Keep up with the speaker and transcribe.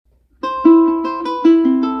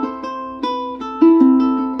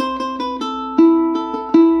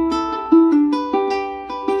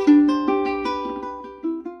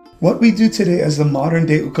What we do today as the modern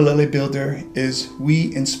day ukulele builder is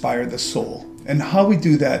we inspire the soul. And how we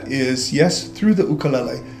do that is, yes, through the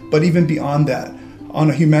ukulele, but even beyond that.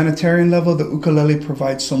 On a humanitarian level, the ukulele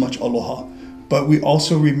provides so much aloha. But we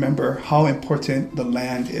also remember how important the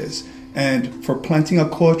land is. And for planting a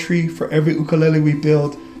koa tree for every ukulele we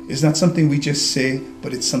build is not something we just say,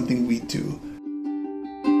 but it's something we do.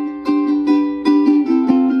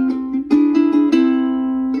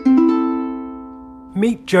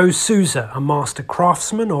 Meet Joe Souza, a master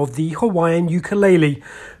craftsman of the Hawaiian ukulele,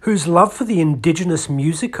 whose love for the indigenous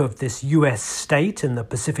music of this US state in the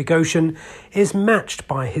Pacific Ocean is matched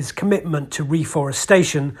by his commitment to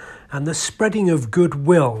reforestation and the spreading of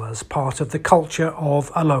goodwill as part of the culture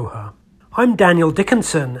of aloha. I'm Daniel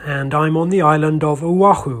Dickinson, and I'm on the island of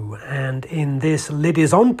Oahu, and in this Lid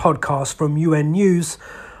Is On podcast from UN News,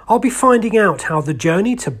 I'll be finding out how the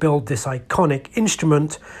journey to build this iconic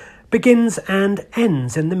instrument begins and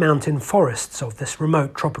ends in the mountain forests of this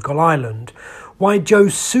remote tropical island, why Joe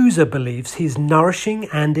Souza believes he's nourishing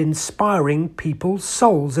and inspiring people's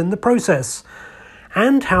souls in the process,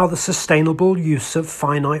 and how the sustainable use of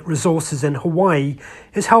finite resources in Hawaii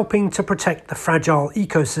is helping to protect the fragile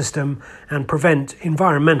ecosystem and prevent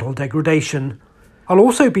environmental degradation. I'll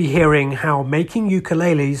also be hearing how making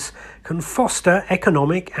ukuleles can foster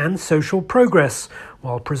economic and social progress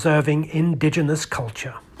while preserving indigenous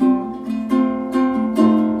culture.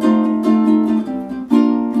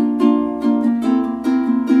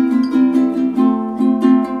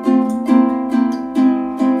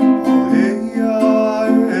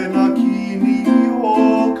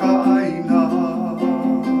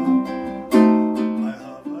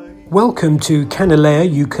 Welcome to Kanilea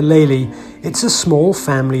Ukulele. It's a small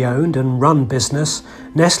family-owned and run business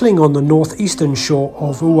nestling on the northeastern shore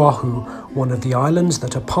of Oahu, one of the islands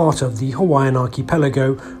that are part of the Hawaiian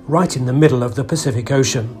archipelago right in the middle of the Pacific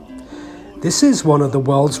Ocean. This is one of the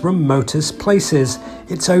world's remotest places.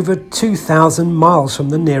 It's over 2,000 miles from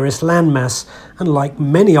the nearest landmass and, like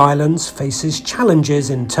many islands, faces challenges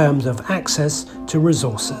in terms of access to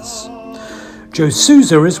resources. Joe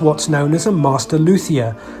Souza is what's known as a master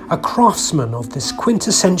luthier, a craftsman of this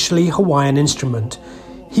quintessentially Hawaiian instrument.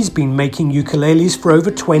 He's been making ukuleles for over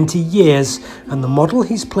 20 years, and the model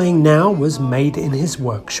he's playing now was made in his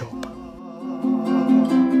workshop.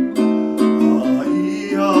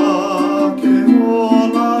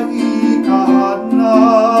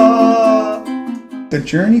 The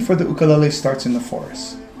journey for the ukulele starts in the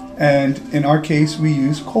forest. And in our case, we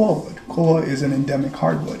use koa wood. Koa is an endemic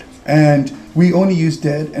hardwood. And we only use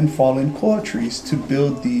dead and fallen koa trees to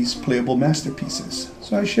build these playable masterpieces.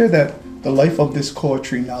 So I share that the life of this koa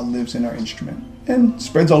tree now lives in our instrument and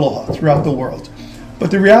spreads aloha throughout the world.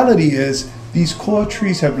 But the reality is these koa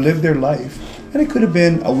trees have lived their life, and it could have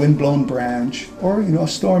been a windblown branch or a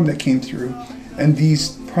storm that came through. And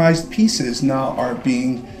these prized pieces now are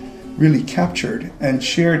being really captured and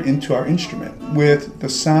shared into our instrument with the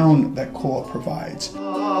sound that koa provides.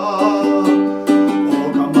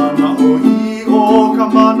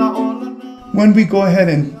 When we go ahead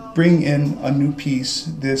and bring in a new piece,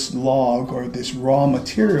 this log or this raw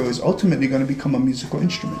material is ultimately going to become a musical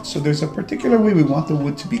instrument. So there's a particular way we want the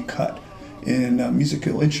wood to be cut. In a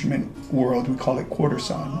musical instrument world, we call it quarter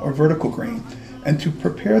sawn or vertical grain. And to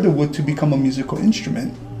prepare the wood to become a musical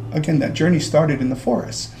instrument, again, that journey started in the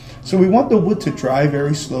forest. So we want the wood to dry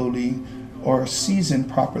very slowly or season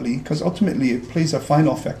properly, because ultimately it plays a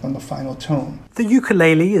final effect on the final tone. The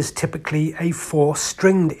ukulele is typically a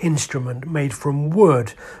 4-stringed instrument made from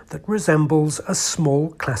wood that resembles a small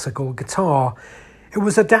classical guitar. It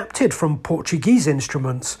was adapted from Portuguese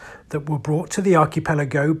instruments that were brought to the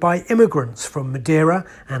archipelago by immigrants from Madeira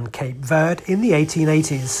and Cape Verde in the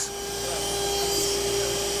 1880s.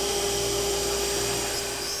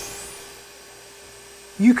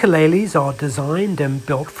 Ukuleles are designed and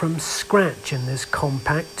built from scratch in this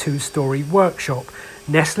compact 2-story workshop,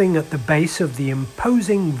 nestling at the base of the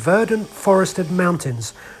imposing verdant forested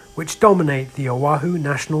mountains which dominate the Oahu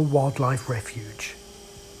National Wildlife Refuge.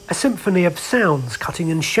 A symphony of sounds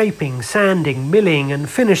cutting and shaping, sanding, milling and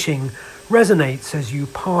finishing resonates as you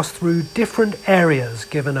pass through different areas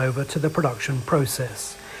given over to the production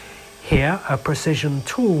process. Here, a precision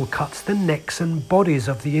tool cuts the necks and bodies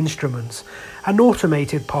of the instruments, an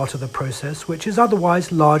automated part of the process which is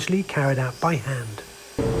otherwise largely carried out by hand.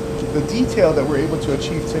 The detail that we're able to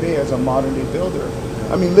achieve today as a modern day builder,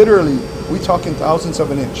 I mean literally, we talk in thousandths of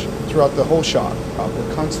an inch throughout the whole shop.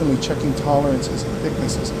 We're constantly checking tolerances and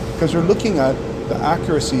thicknesses because we're looking at the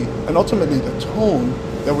accuracy and ultimately the tone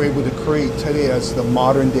that we're able to create today as the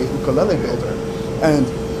modern day ukulele builder. And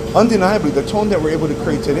undeniably, the tone that we're able to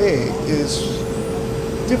create today is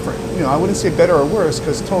different. I wouldn't say better or worse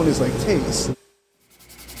because tone is like taste.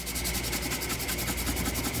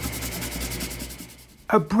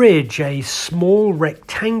 A bridge, a small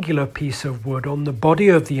rectangular piece of wood on the body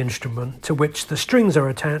of the instrument to which the strings are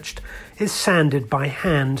attached, is sanded by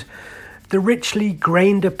hand. The richly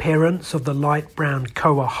grained appearance of the light brown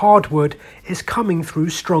koa hardwood is coming through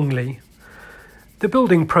strongly. The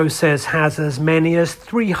building process has as many as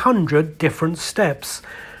 300 different steps,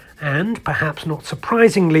 and, perhaps not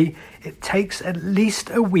surprisingly, it takes at least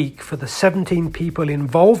a week for the 17 people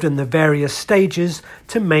involved in the various stages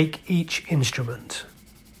to make each instrument.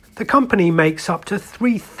 The company makes up to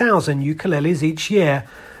 3,000 ukuleles each year.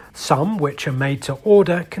 Some, which are made to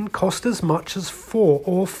order, can cost as much as $4,000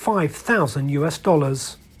 or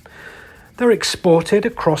 $5,000. They're exported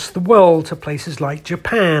across the world to places like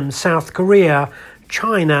Japan, South Korea,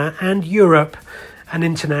 China and Europe, an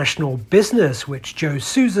international business which Joe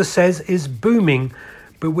Souza says is booming,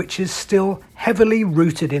 but which is still heavily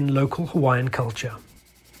rooted in local Hawaiian culture.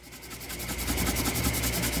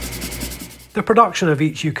 The production of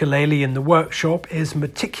each ukulele in the workshop is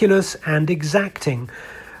meticulous and exacting,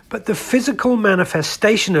 but the physical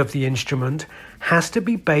manifestation of the instrument has to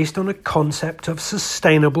be based on a concept of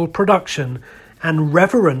sustainable production and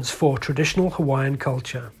reverence for traditional Hawaiian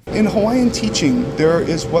culture. In Hawaiian teaching, there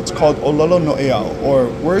is what's called ololo no'eau, or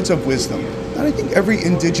words of wisdom. And I think every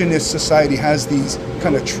indigenous society has these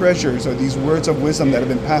kind of treasures or these words of wisdom that have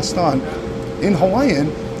been passed on. In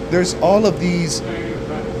Hawaiian, there's all of these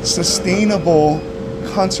sustainable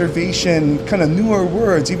conservation kind of newer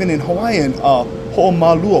words, even in Hawaiian,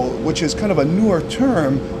 ho'omaluo, which is kind of a newer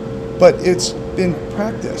term, but it's been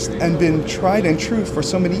practiced and been tried and true for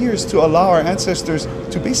so many years to allow our ancestors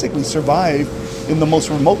to basically survive in the most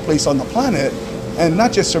remote place on the planet, and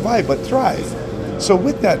not just survive, but thrive. So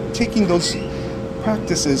with that, taking those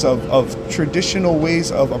practices of traditional ways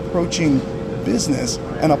of approaching business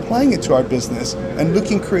and applying it to our business and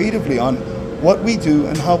looking creatively on what we do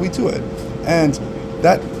and how we do it. And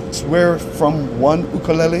that's where from one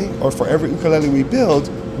ukulele, or for every ukulele we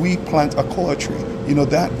build, we plant a koa tree.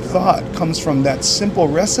 That thought comes from that simple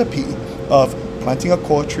recipe of planting a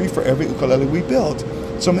koa tree for every ukulele we build.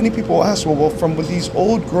 So many people ask, well, from these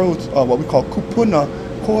old growth, what we call kupuna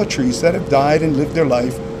koa trees that have died and lived their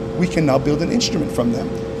life, we can now build an instrument from them.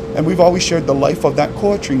 And we've always shared the life of that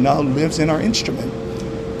koa tree now lives in our instrument.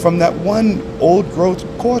 From that one old growth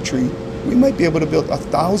koa tree, we might be able to build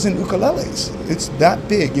 1,000 ukuleles. It's that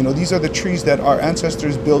big. These are the trees that our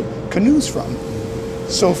ancestors built canoes from.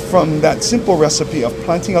 So from that simple recipe of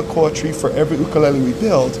planting a koa tree for every ukulele we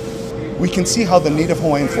build, we can see how the native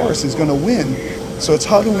Hawaiian forest is going to win. So it's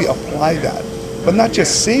how do we apply that? But not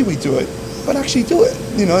just say we do it, but actually do it.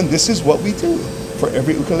 And this is what we do. For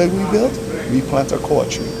every ukulele we build, we plant a koa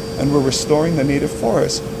tree. And we're restoring the native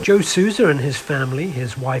forest. Joe Souza and his family,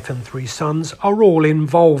 his wife and 3 sons, are all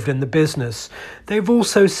involved in the business. They've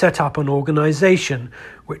also set up an organization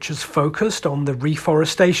which is focused on the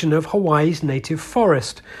reforestation of Hawaii's native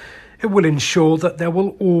forest. It will ensure that there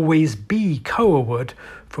will always be koa wood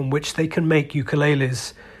from which they can make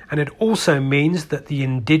ukuleles. And it also means that the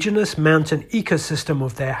indigenous mountain ecosystem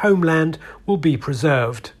of their homeland will be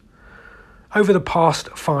preserved. Over the past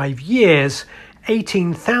 5 years,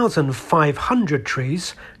 18,500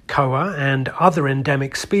 trees, koa and other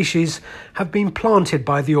endemic species, have been planted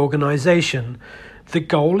by the organization. The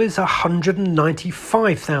goal is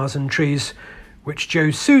 195,000 trees, which Joe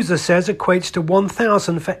Souza says equates to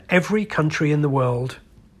 1,000 for every country in the world.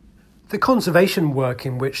 The conservation work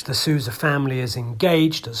in which the Souza family is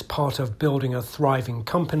engaged as part of building a thriving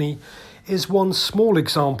company is one small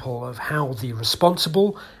example of how the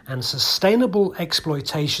responsible and sustainable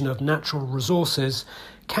exploitation of natural resources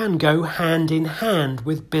can go hand in hand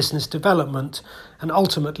with business development and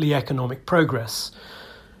ultimately economic progress.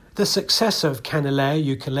 The success of Kanilea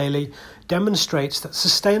Ukulele demonstrates that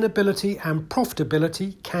sustainability and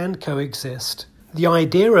profitability can coexist. The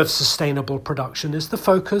idea of sustainable production is the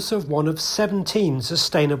focus of one of 17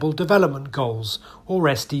 Sustainable Development Goals, or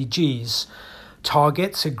SDGs,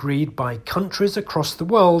 targets agreed by countries across the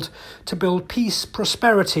world to build peace,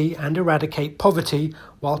 prosperity and eradicate poverty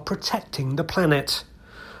while protecting the planet.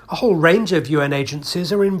 A whole range of UN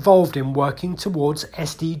agencies are involved in working towards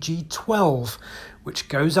SDG 12, which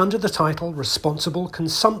goes under the title Responsible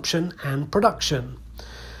Consumption and Production.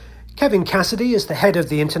 Kevin Cassidy is the head of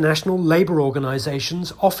the International Labour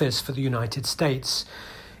Organization's Office for the United States.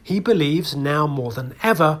 He believes now more than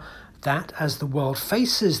ever that as the world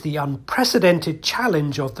faces the unprecedented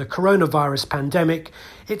challenge of the coronavirus pandemic,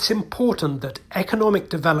 it's important that economic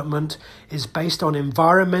development is based on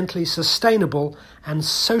environmentally sustainable and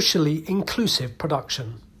socially inclusive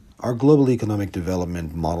production. Our global economic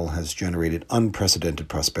development model has generated unprecedented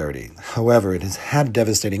prosperity. However, it has had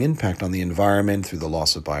devastating impact on the environment through the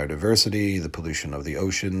loss of biodiversity, the pollution of the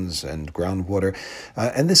oceans and groundwater,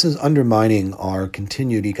 and this is undermining our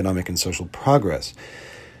continued economic and social progress.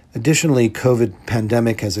 Additionally, COVID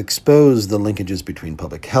pandemic has exposed the linkages between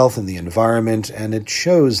public health and the environment, and it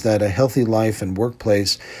shows that a healthy life and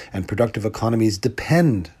workplace and productive economies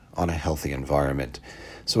depend on a healthy environment.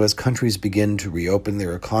 So as countries begin to reopen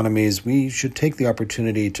their economies, we should take the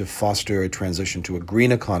opportunity to foster a transition to a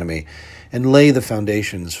green economy and lay the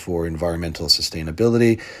foundations for environmental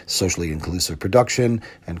sustainability, socially inclusive production,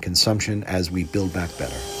 and consumption as we build back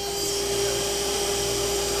better.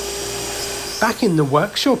 Back in the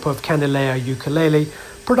workshop of Canelea Ukulele,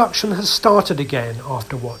 production has started again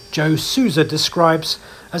after what Joe Souza describes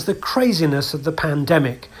as the craziness of the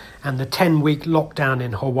pandemic and the 10-week lockdown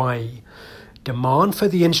in Hawaii. Demand for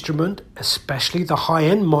the instrument, especially the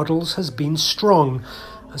high-end models, has been strong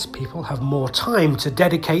as people have more time to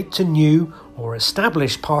dedicate to new or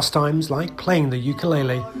established pastimes like playing the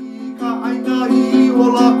ukulele.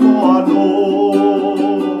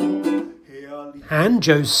 And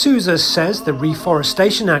Joe Souza says the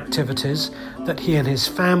reforestation activities that he and his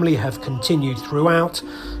family have continued throughout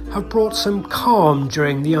have brought some calm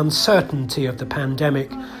during the uncertainty of the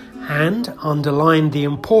pandemic and underlined the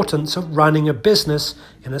importance of running a business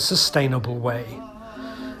in a sustainable way.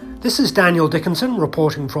 This is Daniel Dickinson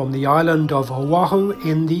reporting from the island of Oahu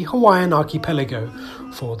in the Hawaiian archipelago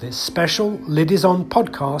for this special Lid Is On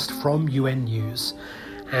podcast from UN News.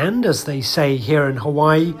 And as they say here in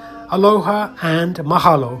Hawaii, aloha and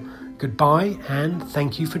mahalo, goodbye and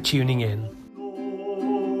thank you for tuning in.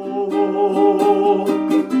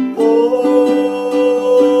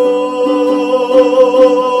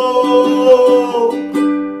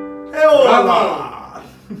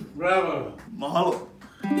 Bravo.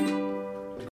 Mahalo.